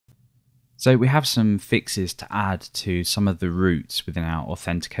So we have some fixes to add to some of the routes within our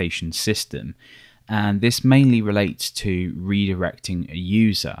authentication system, and this mainly relates to redirecting a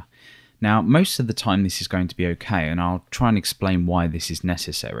user. Now, most of the time this is going to be okay, and I'll try and explain why this is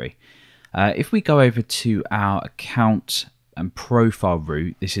necessary. If we go over to our account and profile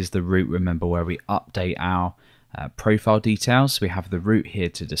route, this is the route, remember, where we update our profile details. So we have the route here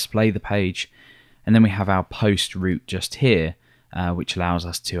to display the page, and then we have our post route just here, which allows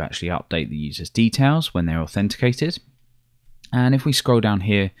us to actually update the user's details when they're authenticated. And if we scroll down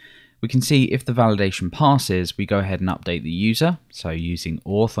here, we can see if the validation passes, we go ahead and update the user. So using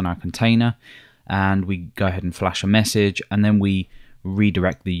auth on our container, and we go ahead and flash a message, and then we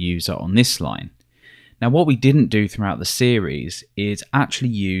redirect the user on this line. Now, what we didn't do throughout the series is actually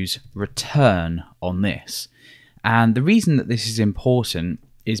use return on this. And the reason that this is important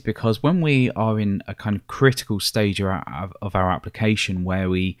is because when we are in a kind of critical stage of our application where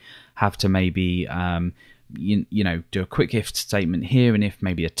we have to maybe do a quick if statement here, and if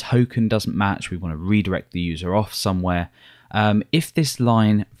maybe a token doesn't match, we want to redirect the user off somewhere. If this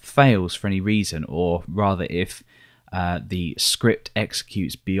line fails for any reason, or rather if the script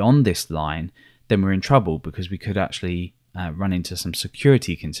executes beyond this line, then we're in trouble because we could actually run into some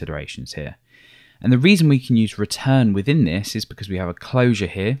security considerations here. And the reason we can use return within this is because we have a closure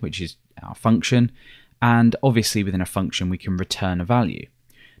here, which is our function, and obviously within a function we can return a value.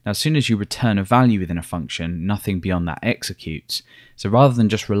 Now, as soon as you return a value within a function, nothing beyond that executes. So rather than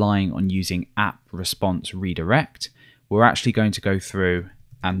just relying on using app response redirect, we're actually going to go through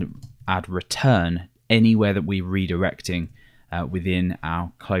and add return anywhere that we're redirecting within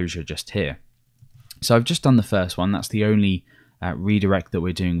our closure just here. So I've just done the first one. That's the only redirect that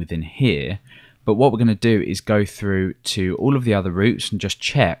we're doing within here. But what we're going to do is go through to all of the other routes and just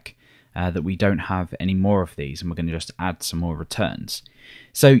check that we don't have any more of these, and we're going to just add some more returns.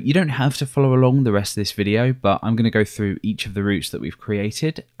 So you don't have to follow along the rest of this video, but I'm going to go through each of the routes that we've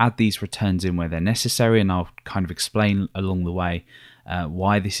created, add these returns in where they're necessary, and I'll kind of explain along the way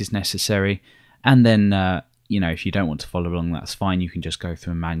why this is necessary. And then, if you don't want to follow along, that's fine. You can just go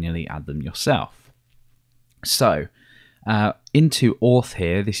through and manually add them yourself. So into auth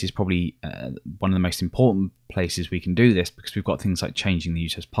here, this is probably one of the most important places we can do this, because we've got things like changing the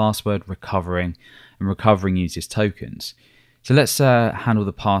user's password, recovering users' tokens. So let's handle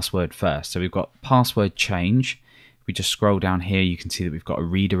the password first. So we've got password change. If we just scroll down here, you can see that we've got a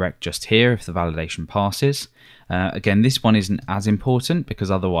redirect just here if the validation passes. Again, this one isn't as important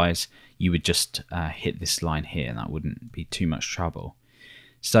because otherwise you would just hit this line here and that wouldn't be too much trouble.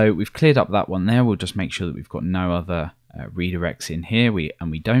 So we've cleared up that one there. We'll just make sure that we've got no other redirects in here,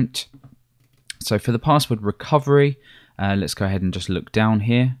 and we don't. So for the password recovery, let's go ahead and just look down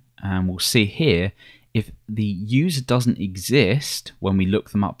here, and we'll see here if the user doesn't exist when we look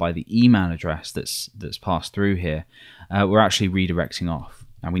them up by the email address that's passed through here, we're actually redirecting off.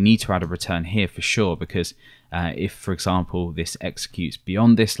 And we need to add a return here for sure, because if, for example, this executes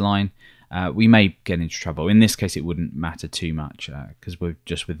beyond this line, we may get into trouble. In this case, it wouldn't matter too much because we're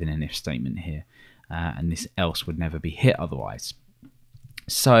just within an if statement here, and this else would never be hit otherwise.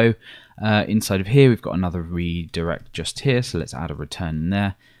 So inside of here, we've got another redirect just here. So let's add a return in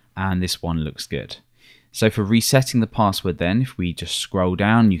there, and this one looks good. So for resetting the password then, if we just scroll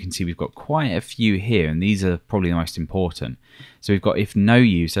down, you can see we've got quite a few here, and these are probably the most important. So we've got if no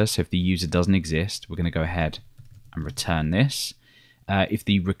user, so if the user doesn't exist, we're going to go ahead and return this. If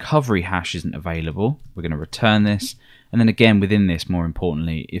the recovery hash isn't available, we're going to return this. And then again within this, more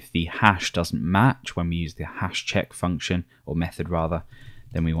importantly, if the hash doesn't match when we use the hash check function, or method rather,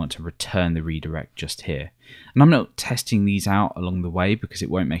 then we want to return the redirect just here. And I'm not testing these out along the way because it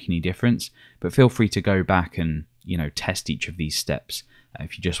won't make any difference, but feel free to go back and test each of these steps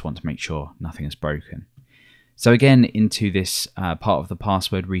if you just want to make sure nothing is broken. So again, into this part of the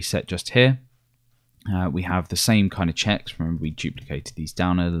password reset just here, we have the same kind of checks. Remember, we duplicated these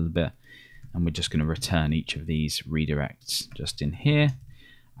down a little bit, and we're just going to return each of these redirects just in here.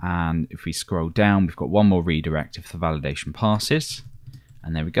 And if we scroll down, we've got one more redirect if the validation passes.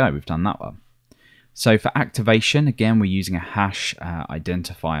 And there we go, we've done that one. So for activation, again, we're using a hash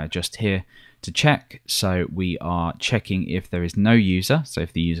identifier just here to check. So we are checking if there is no user, so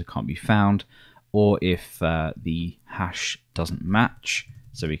if the user can't be found, or if the hash doesn't match,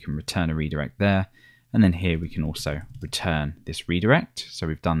 so we can return a redirect there. And then here we can also return this redirect. So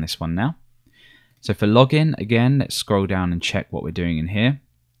we've done this one now. So for login, again, let's scroll down and check what we're doing in here.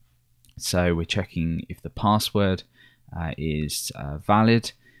 So we're checking if the password is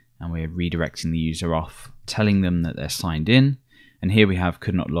valid, and we're redirecting the user off, telling them that they're signed in. And here we have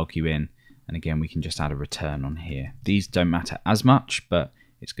could not log you in, and again we can just add a return on here. These don't matter as much, but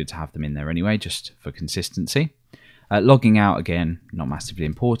it's good to have them in there anyway, just for consistency. Logging out, again, not massively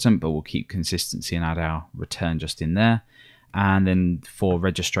important, but we'll keep consistency and add our return just in there. And then for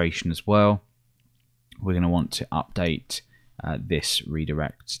registration as well, we're going to want to update this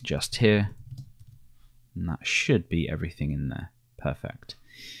redirect just here. And that should be everything in there. Perfect.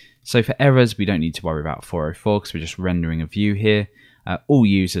 So for errors, we don't need to worry about 404 because we're just rendering a view here. All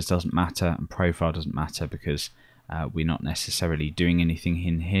users doesn't matter and profile doesn't matter because we're not necessarily doing anything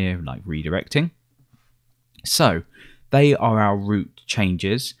in here like redirecting. So they are our root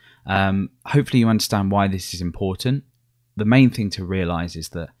changes. Hopefully you understand why this is important. The main thing to realize is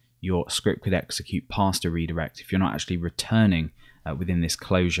that your script could execute past a redirect if you're not actually returning within this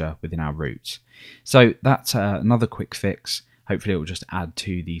closure within our root. So that's another quick fix. Hopefully it will just add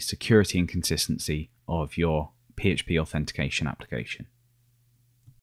to the security and consistency of your PHP authentication application.